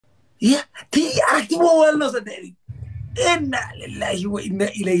Yeah, act well no saddex. Inna lillahi wa inna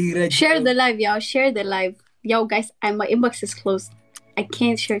ilayhi raji'un. Share the live, y'all. Share the live. Yo, guys, my inbox is closed. I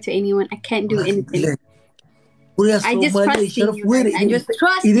can't share to anyone. I can't do anything. I just trust you guys. I just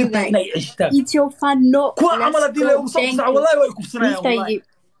trust you guys. It's your fun. No. Let's go. Thank you.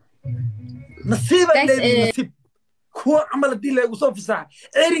 نصيبا لي نصيب كو عمل دي لا وصف ساعه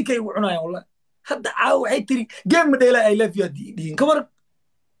عيرينكاي وعنايا والله هدا عاو waxay tiri game dheela ay love you diin kabar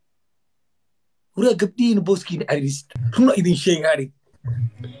wura gabdhiin booskiin arist runa idin sheegay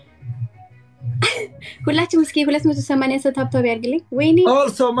ሁላችሁም እስኪ 280 ሰው ታብታብ ያርግልኝ ወይኔ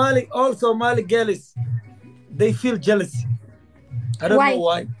all Somali girls they feel jealous I don't know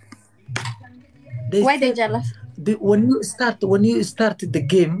why they jealous when you started the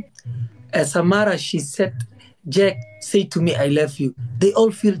game Samara, she said, Jack, say to me, I love you. They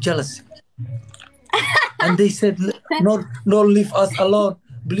all feel jealous. And they said, no, leave us alone.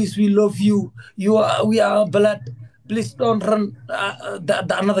 Please, we love you. We are blood. Please don't run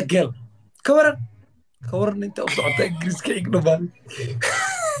the another girl. Come on, انت وصعت انجليز كيك نبال.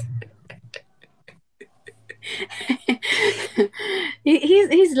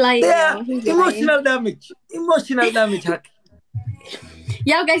 He's lying. Yeah, emotional damage. Hack.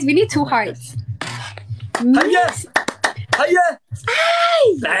 Yo, guys, we need 2 hearts. Hiya.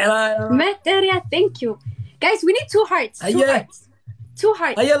 Materia, thank you. Guys, we need 2 hearts. 2 hearts. 2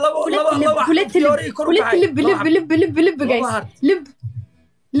 hearts. Hiya, love. Lib, guys.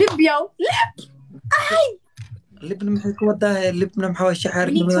 Lib, yo. Lib. Ay. Libna maxay ku wadaa libna maxaa shaxar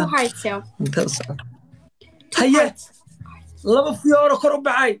we need 2 hearts, yo. Hiya. Laba fiyooro kor u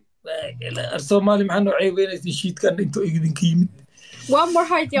baxay. Soomaali maxaa noo ceebeynaysa shiidkan intuu idinka yimid. One more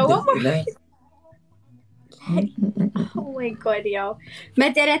heart, yo. One more heart. Oh my God, yo.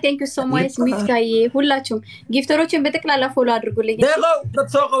 Materia, thank you so much. Miftaye. ሁላችሁም ጊፍተሮችን በተክላላ ፎሎ አድርጉልኝ. ደቆ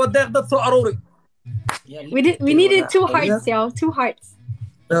ደትሶ ደትሶ አሮሪ. We needed 2 hearts, yo. 2 hearts.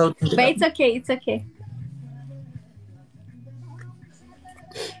 But it's okay.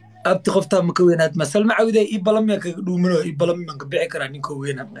 abti qofta makaweenaad masal ma cawday ibalam ka dhuumino ibalam man ka bixi karaa ninka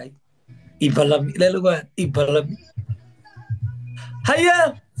weena qay ibalam ila laga ibalam hiya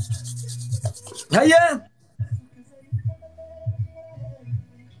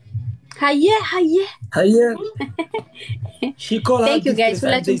she called thank you guys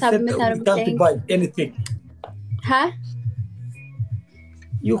ሁላችሁም can't buy anything huh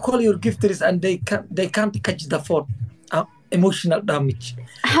you call your gifters and they can't catch the phone emotional damage.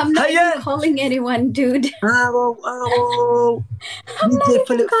 I'm not even calling anyone, dude. I'm not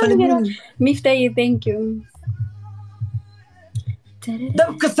even calling anyone. Miftaye, thank you.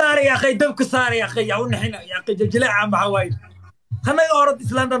 دبك ساري يا أخي يا ونحنا يا أخي جلجلة مع وايد خلنا يورد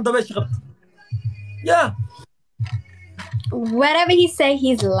إسلام دبش غبت yeah whatever he say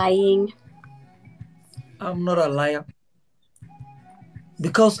he's lying. I'm not a liar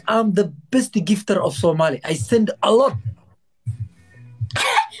because I'm the best gifter of Somali. I send a lot.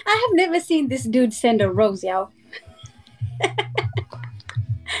 I have never seen this dude send a rose, yo.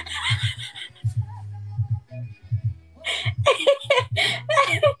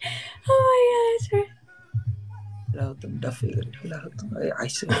 Oh my gosh. لا تمدفي لا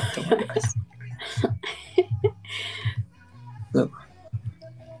عايشة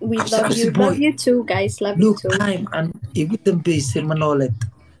We love you too, guys. Love you too. Time and even the base manolet.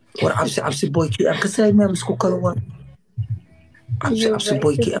 Or absi boy ki ang kasay mo misko kalwan. Absi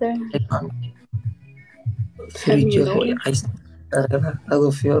boy ki.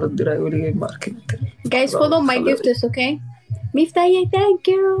 Guys, follow my gifters, okay? Miftaye, thank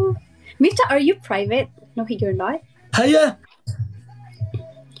you. Mifta, are you private? No, you're not. Hiya.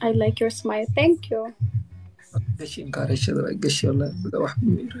 I like your smile. Thank you.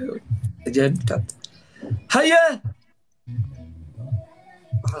 Hiya.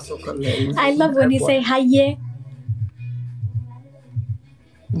 I love when you say hiya.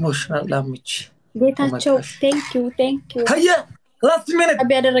 Emotional damage. Getacho, thank you. Hiya. Last minute.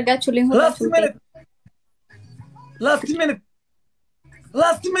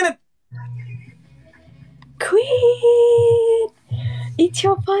 Last minute. Queen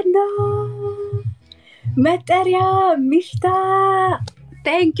Ethiopian Materia Mifta.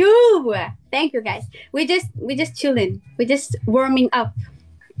 Thank you guys. We just chilling. We just warming up.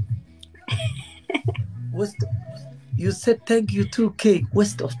 You said thank you 2K.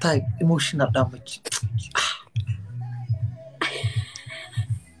 Waste of time. Emotional damage.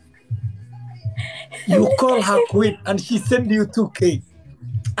 You call her queen and she send you 2K.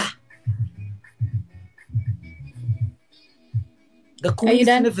 The queen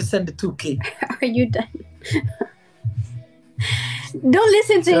never send the 2K. Are you done? Don't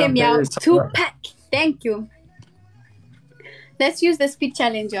listen to him, y'all. Tupac. Thank you. Let's use the speed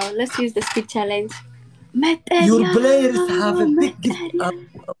challenge, y'all. Let's use the speed challenge. Your players have a big gift.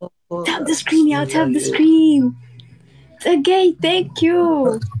 Tap the screen, y'all. Tap the screen. Okay, thank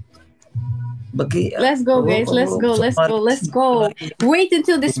you. Let's go, guys. Let's go. Let's go. Let's go. Wait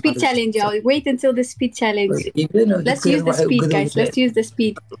until the speed challenge, y'all. Wait until the speed challenge. Let's use the speed, guys. Let's use the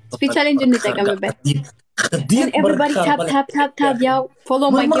speed. Speed challenge in the and everybody tap, y'all.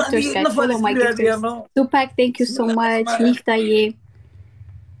 Follow my gifters, guys. Follow my gifters. Tupac, thank you so much. Dhacay.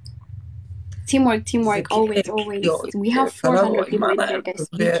 Teamwork, always. We have 400 people in here, guys.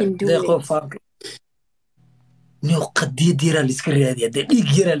 We can do it. نيو قديد يرى الاسكريادية ده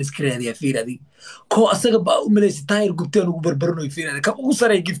يرى الاسكريادية في هذه كو أصلا بقى مليس تاير قبتين وبربرنو في هذا كم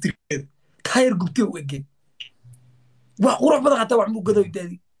أقصر يجفتي تاير قبتين وجه وروح بدك حتى واحد مو قدوي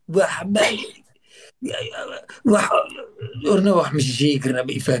تاني وحمال ورنا واحد مش شيء كنا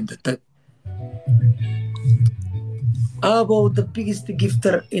بيفهم ده about the biggest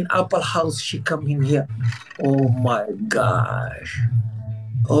gifter in Apple House she come in here oh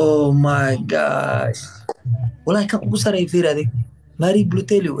my gosh والله كان قصر يفير هذه ماري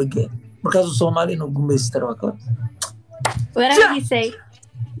بلوتيلي وجه مركز الصومالي إنه جمبيستر وكذا. What did he say?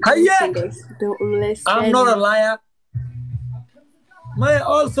 Hiya! I'm not a liar. My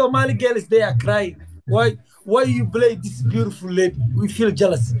all Somali girls they are crying. Why you play this beautiful lady? We feel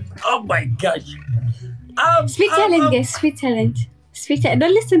jealous. Oh my gosh! Sweet talent, guys. Sweet talent.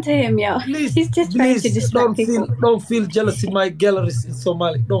 Don't listen to him, yo. Please, he's just trying to distract people. Don't feel jealous in my galleries in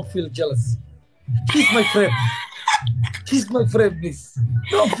Somali. Don't feel jealous. She's my friend. She's my friend, please.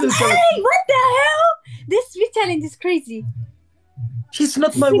 Don't feel jealous. Hey, what the hell? This sweet challenge is crazy. She's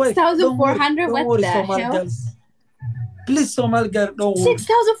not my wife. 6,400? What the Somali hell? girls. Please, Somali girl, don't worry.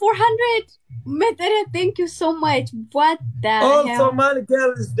 6,400? Metara, thank you so much. What the All hell? Somali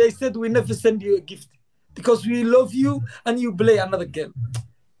girls, they said we never send you a gift because we love you and you play another girl.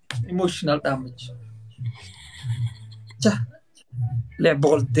 Emotional damage.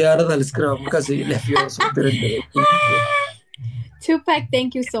 Tupac,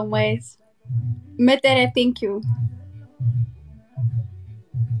 thank you so much. Metara, thank you.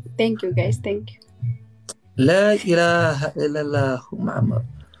 Thank you, guys. Thank you. لا إله إلا الله محمد.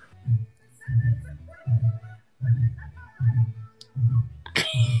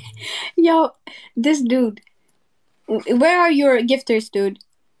 Yo, this dude. Where are your gifters, dude?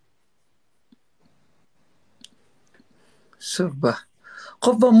 سبا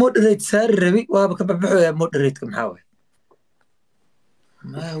قفا مودريت سار ربي وابك ببحو يا مودريت كم حاول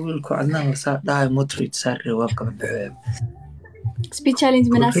ما أقولكوا عنا مسار داعي مودريت سار ربي وابك ببحو speed challenge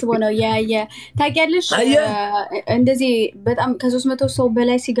مناسبة ነው ያ ታውቂያለሽ እንደዚህ በጣም ከ300 ሰው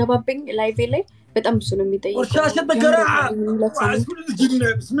በላይ ሲገባብኝ ላይቭ ላይ በጣም ብዙ ነው የሚጠይቀው ወርሻሸት ገራዓ ወአስኩል الجن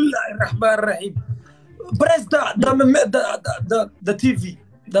بسم الله الرحمن الرحيم press the TV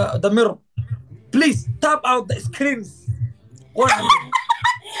the mirror please tap out the screens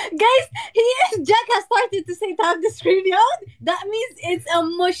guys Jack has started to say tap the screen y'all that means it's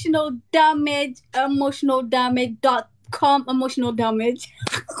emotional damage.com emotional damage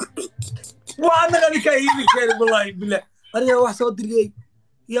وانا غادي كايني كاين والله بالله انا يا واحد صدر لي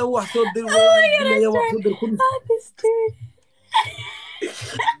يا واحد صدر والله يا واحد صدر كل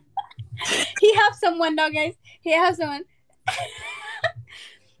he have someone now guys he have someone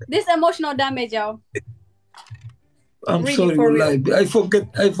this emotional damage y'all I'm really sorry wallahi I forget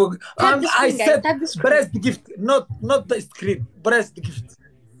I said press the gift not the screen press the gift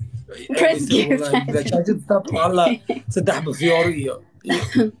press gift والله عشان تطلع على سدح بفيوري